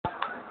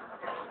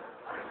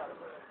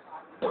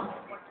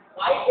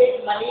Why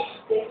did Malik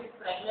take his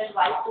pregnant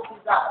wife to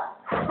pizza?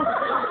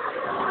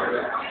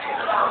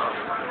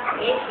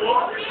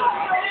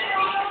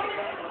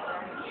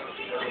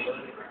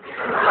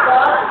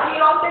 Because he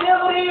on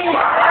delivery.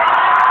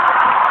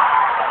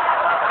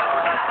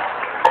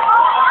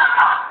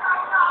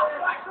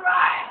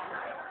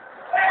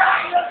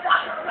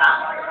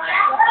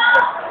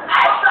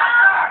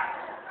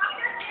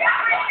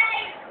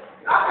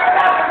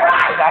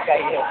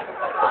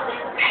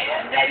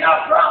 There's no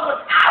problem.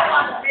 I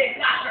want to be a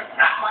doctor.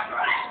 Cut my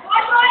grass.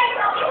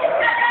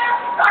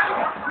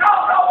 No,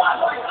 one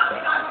boy.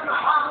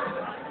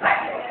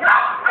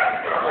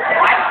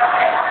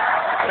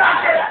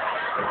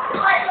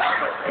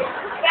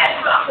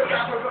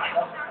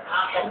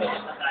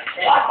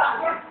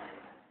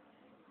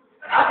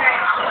 Okay,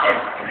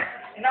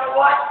 you know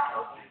what?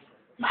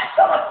 My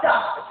stomach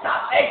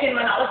stopped aching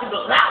when I listen to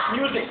loud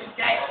music,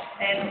 okay?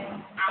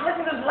 And I'm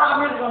listening to this loud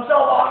music for so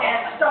long,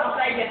 and my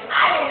stomach's aching. I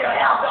need your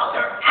help,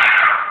 doctor.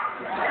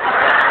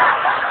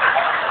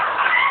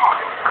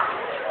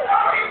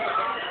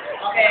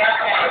 Okay,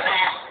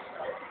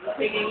 you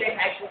speak English, I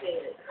speak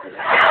English.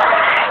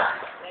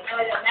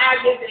 Now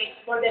you can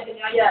put this in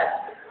your ear.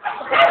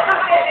 Put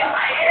this in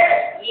my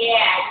ear?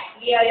 Yeah.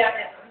 You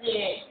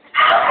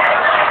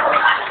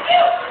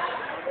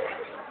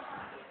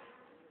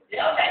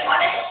don't take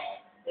money?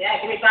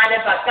 Yeah, give me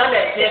 $5 come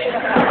in.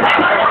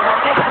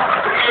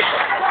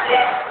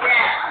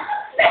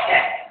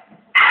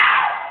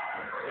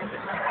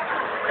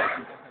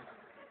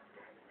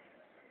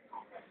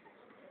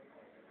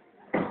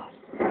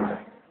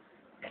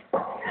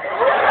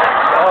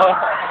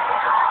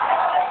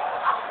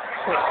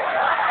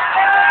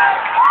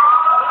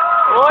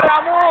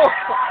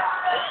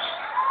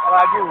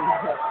 Raju.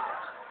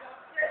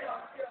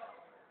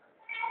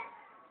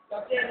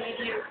 Doctor, need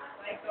you.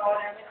 My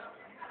God,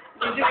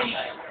 need to eat.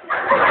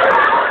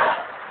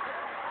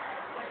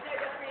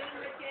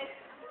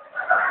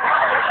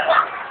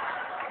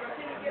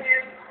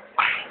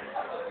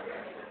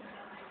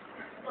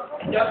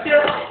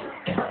 Doctor.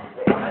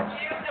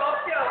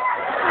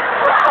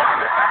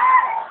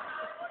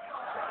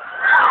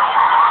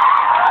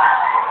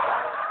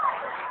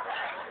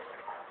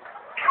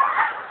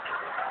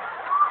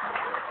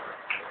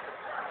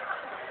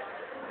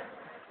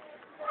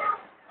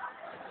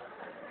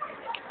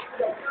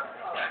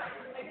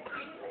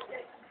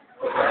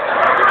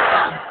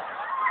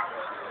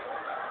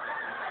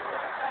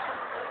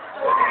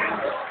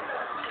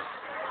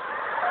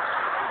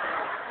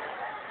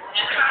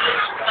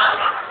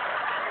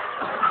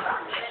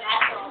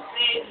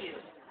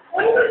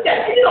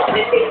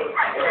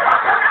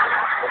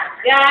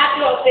 Yeah,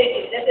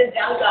 absolutely. This is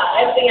Jhankar.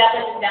 Everything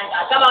happens in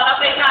Jhankar. Come on, up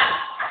my hand.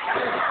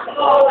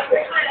 Oh,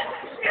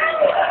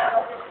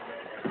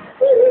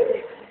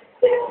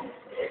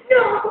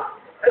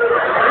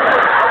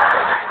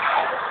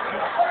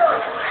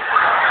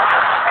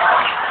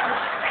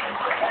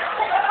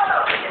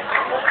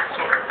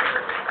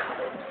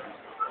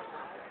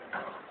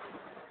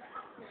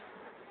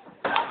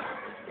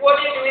 what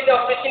are you doing,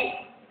 Dr. Singh?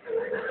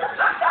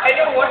 I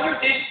know what you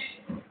did.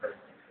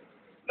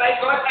 My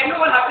God, I know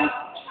what happened.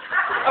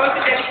 I was a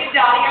delicate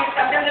darling and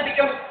sometimes I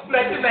become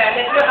like a man.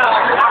 That's not how.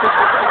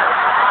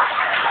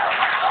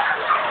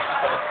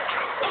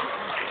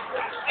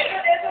 I know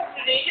there's a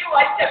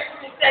radioactive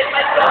inside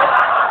my throat.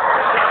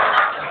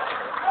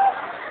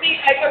 See,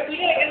 I can feel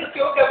like there's a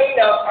show coming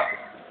now.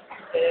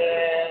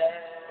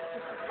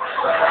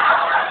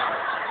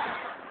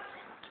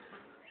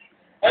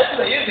 That's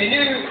why you're the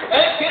new. I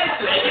feel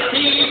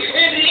sweaty.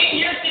 It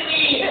used to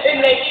be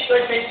in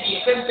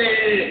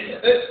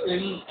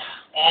 1920.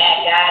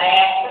 Got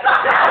it.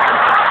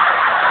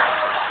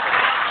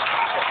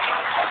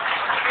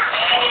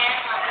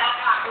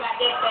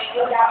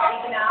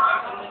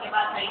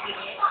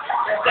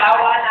 क्या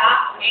हुआ था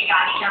एक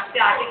गाड़ी से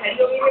आके खड़ी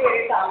हो गई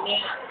मेरे सामने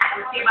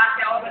उसके बाद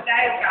क्या हुआ पता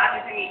है उसका हाथ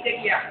ऐसे नीचे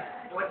किया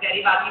बहुत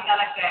गरीब आदमी का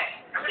लगता है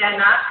क्या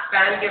ना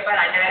पैन के ऊपर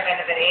अंडा पहन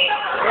करे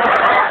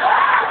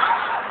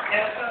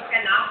उसका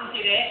नाम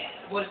पूछी गए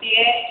बोलती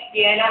है कि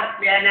है ना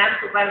मेरा नाम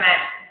सुपरमैन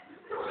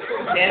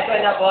मेरे को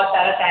ना बहुत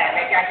तरस आया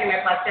मैं क्या कि मैं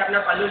फर्स्ट से अपना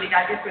पल्लू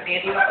निकाल के उसको दे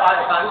दी और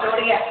दुकान तोड़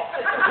गया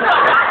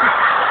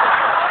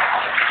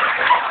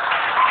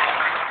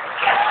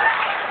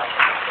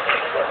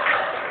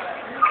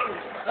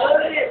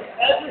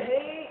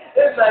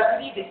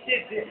माधुरी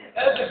दीक्षित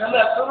अब हम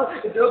आपको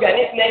 2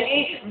 गाने सुनाएंगे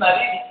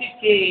माधुरी दीक्षित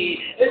के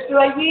तो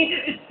आइए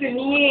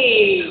सुनिए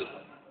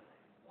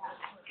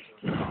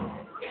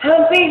हम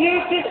पे ये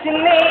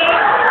किसने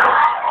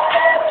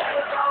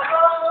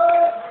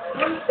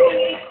हम पे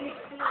ये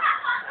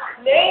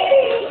किसने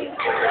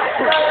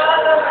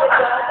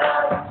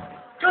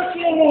कुछ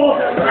नहीं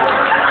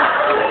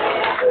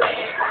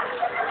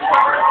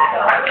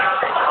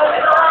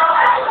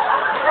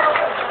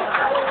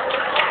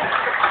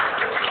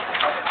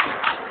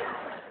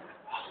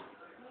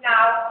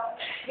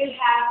We'll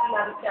have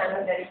another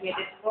channel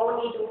dedicated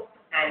only to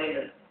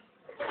animals.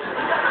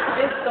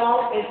 This song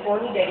is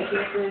only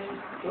dedicated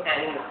to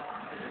animals.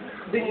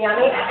 दुनिया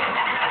में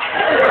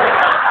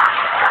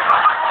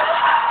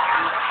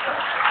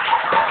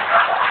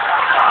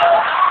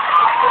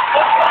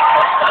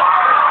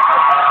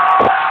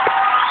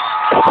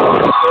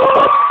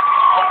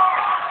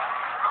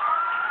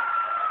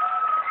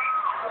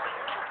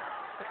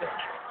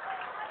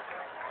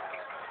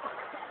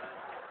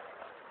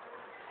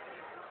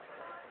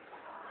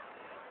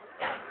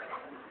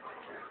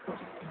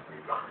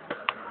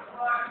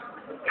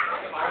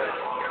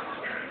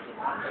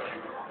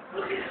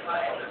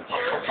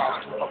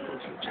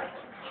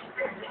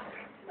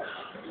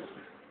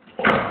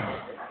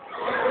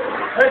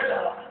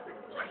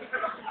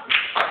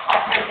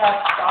आपके पास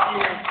काफी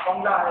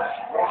बंगला है,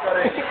 डॉक्टर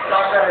है,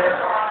 डॉक्टर है,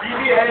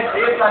 बीवी है,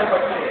 ढेर सारे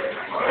बच्चे हैं।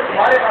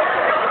 तुम्हारे पास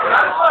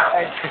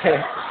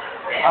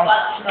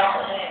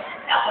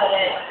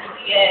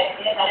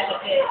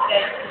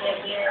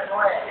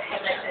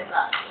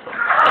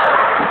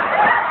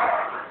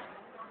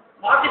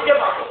माँ किसके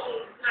पास